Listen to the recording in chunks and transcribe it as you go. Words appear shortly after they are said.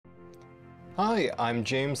Hi, I'm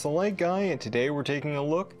James the Light Guy, and today we're taking a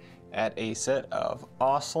look at a set of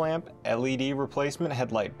OSLAMP LED replacement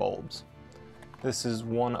headlight bulbs. This is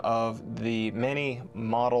one of the many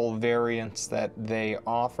model variants that they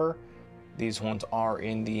offer. These ones are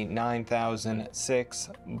in the 9006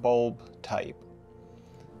 bulb type.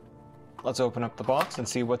 Let's open up the box and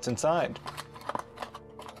see what's inside.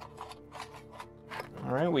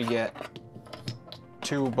 Alright, we get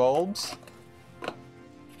two bulbs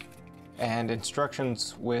and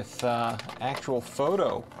instructions with actual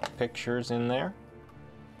photo pictures in there.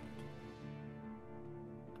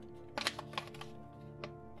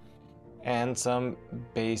 And some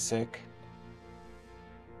basic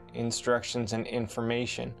instructions and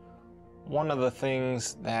information. One of the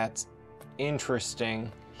things that's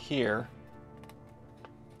interesting here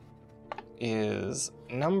is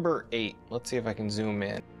number 8. Let's see if I can zoom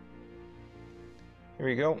in. Here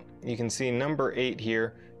we go. You can see number 8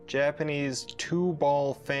 here. Japanese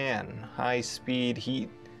 2-ball fan, high-speed heat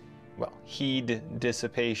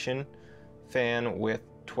dissipation fan with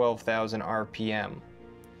 12,000 RPM.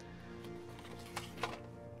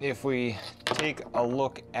 If we take a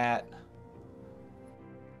look at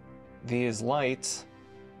these lights,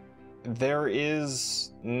 there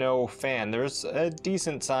is no fan. There's a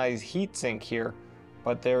decent sized heatsink here,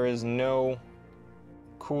 but there is no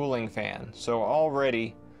cooling fan. So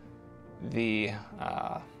already the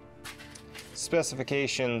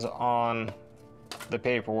specifications on the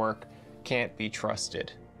paperwork can't be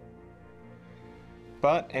trusted.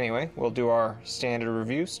 But anyway, we'll do our standard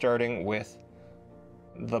review starting with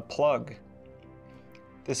the plug.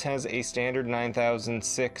 This has a standard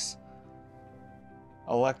 9006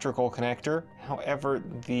 electrical connector. However,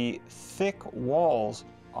 the thick walls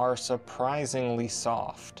are surprisingly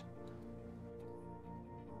soft.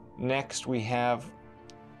 Next, we have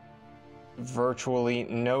virtually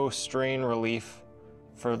no strain relief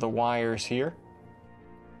for the wires here.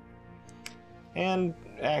 And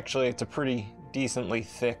actually, it's a pretty decently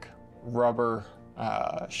thick rubber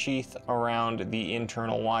sheath around the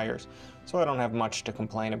internal wires. So I don't have much to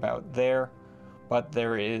complain about there, but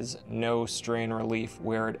there is no strain relief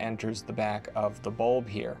where it enters the back of the bulb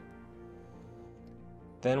here.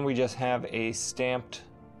 Then we just have a stamped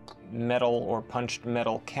metal or punched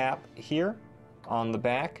metal cap here on the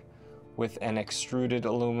back with an extruded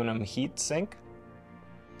aluminum heat sink.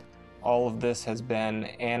 All of this has been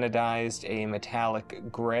anodized a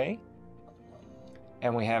metallic gray.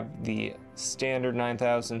 And we have the standard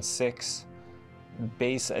 9006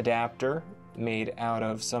 base adapter made out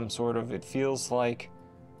of some sort of, it feels like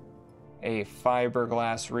a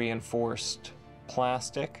fiberglass reinforced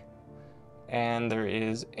plastic. And there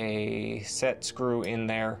is a set screw in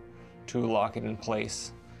there to lock it in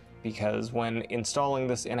place, because when installing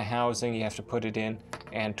this in a housing, you have to put it in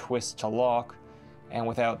and twist to lock, and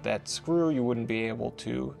without that screw you wouldn't be able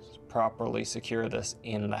to properly secure this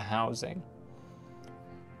in the housing.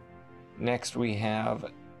 Next we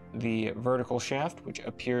have the vertical shaft, which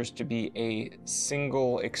appears to be a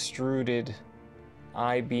single extruded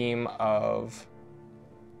I-beam of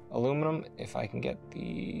aluminum, if I can get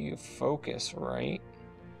the focus right.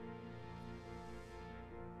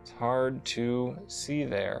 It's hard to see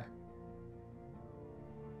there.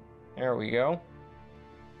 There we go.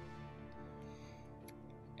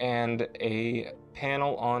 And a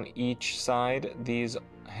panel on each side. These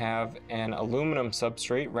have an aluminum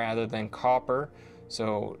substrate rather than copper,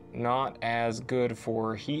 so not as good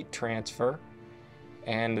for heat transfer.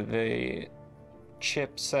 And the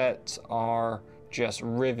chipsets are just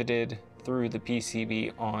riveted through the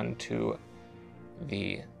PCB onto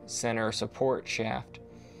the center support shaft.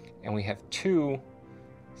 And we have two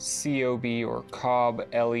COB or cob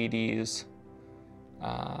LEDs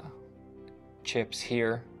chips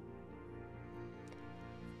here.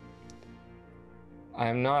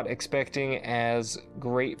 I'm not expecting as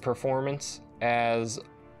great performance as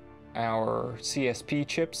our CSP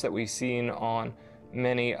chips that we've seen on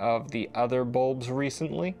many of the other bulbs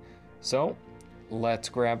recently. So let's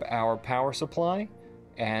grab our power supply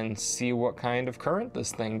and see what kind of current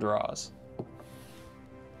this thing draws.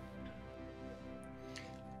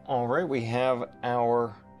 Alright, we have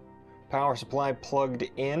our power supply plugged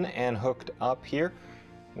in and hooked up here.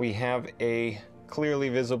 We have a clearly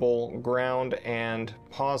visible ground and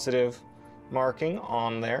positive marking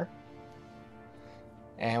on there.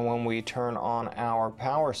 And when we turn on our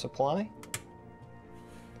power supply,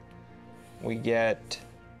 we get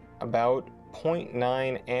about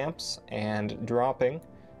 0.9 amps and dropping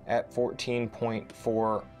at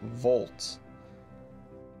 14.4 volts.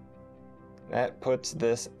 That puts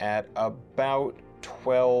this at about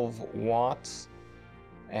 12 watts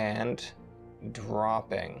and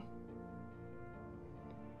dropping.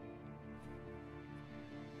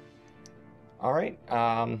 All right,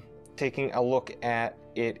 taking a look at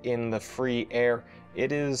it in the free air,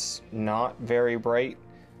 it is not very bright.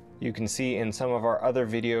 You can see in some of our other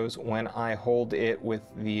videos when I hold it with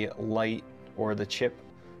the light or the chip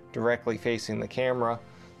directly facing the camera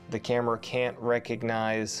can't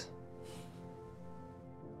recognize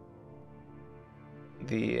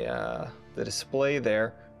the display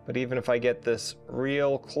there. But even if I get this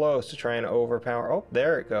real close to try and overpower, oh,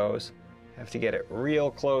 there it goes. I have to get it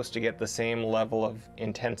real close to get the same level of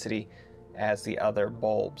intensity as the other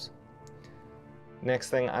bulbs. Next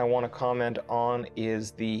thing I want to comment on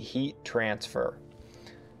is the heat transfer.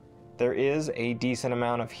 There is a decent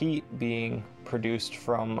amount of heat being produced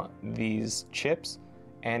from these chips,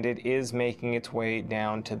 and it is making its way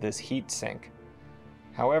down to this heat sink.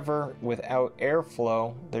 However, without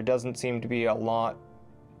airflow, there doesn't seem to be a lot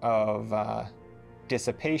of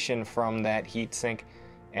dissipation from that heat sink,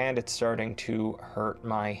 and it's starting to hurt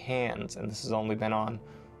my hands, and this has only been on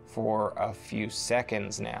for a few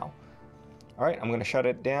seconds now. All right, I'm going to shut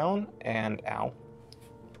it down and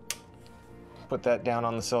put that down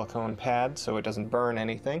on the silicone pad so it doesn't burn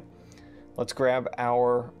anything. Let's grab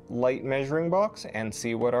our light measuring box and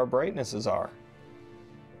see what our brightnesses are.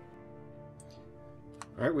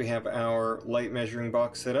 All right, we have our light measuring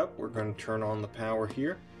box set up. We're going to turn on the power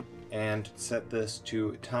here and set this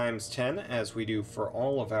to ×10 as we do for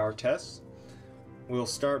all of our tests. We'll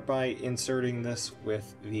start by inserting this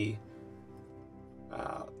with the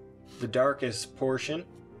darkest portion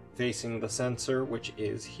facing the sensor, which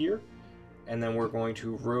is here, and then we're going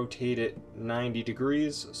to rotate it 90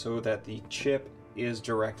 degrees so that the chip is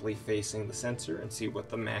directly facing the sensor and see what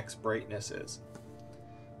the max brightness is.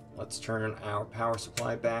 Let's turn our power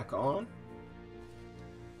supply back on,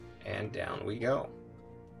 and down we go.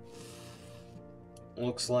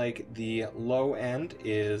 Looks like the low end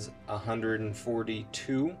is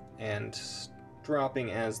 142 and dropping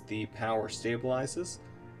as the power stabilizes.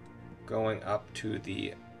 Going up to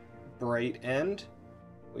the bright end,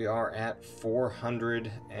 we are at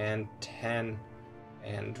 410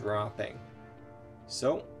 and dropping.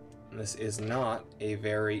 So this is not a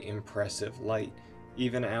very impressive light.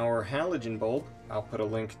 Even our halogen bulb, I'll put a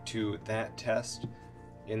link to that test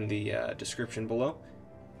in the description below,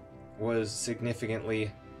 was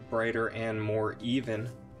significantly brighter and more even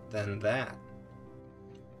than that.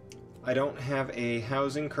 I don't have a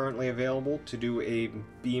housing currently available to do a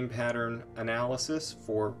beam pattern analysis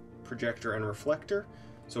for projector and reflector,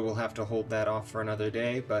 so we'll have to hold that off for another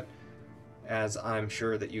day, but as I'm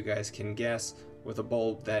sure that you guys can guess, with a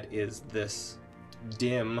bulb that is this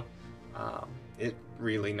dim, it's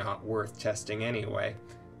really not worth testing anyway.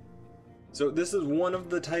 So this is one of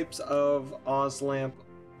the types of OSLAMP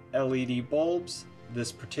LED bulbs.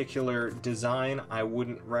 This particular design I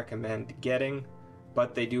wouldn't recommend getting,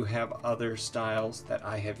 but they do have other styles that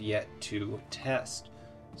I have yet to test.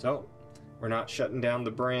 So we're not shutting down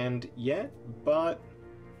the brand yet, but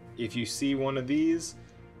if you see one of these,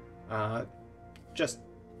 just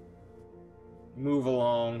move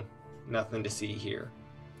along, nothing to see here.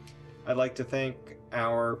 I'd like to thank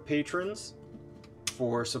our patrons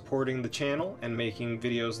for supporting the channel and making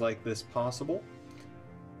videos like this possible.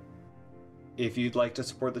 If you'd like to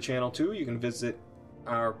support the channel too, you can visit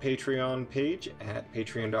our Patreon page at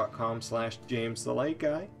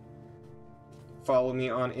patreon.com/JamesTheLightGuy. Follow me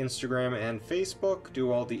on Instagram and Facebook,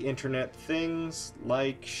 do all the internet things,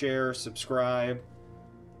 like, share, subscribe,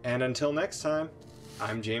 and until next time,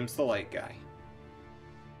 I'm James the Light Guy.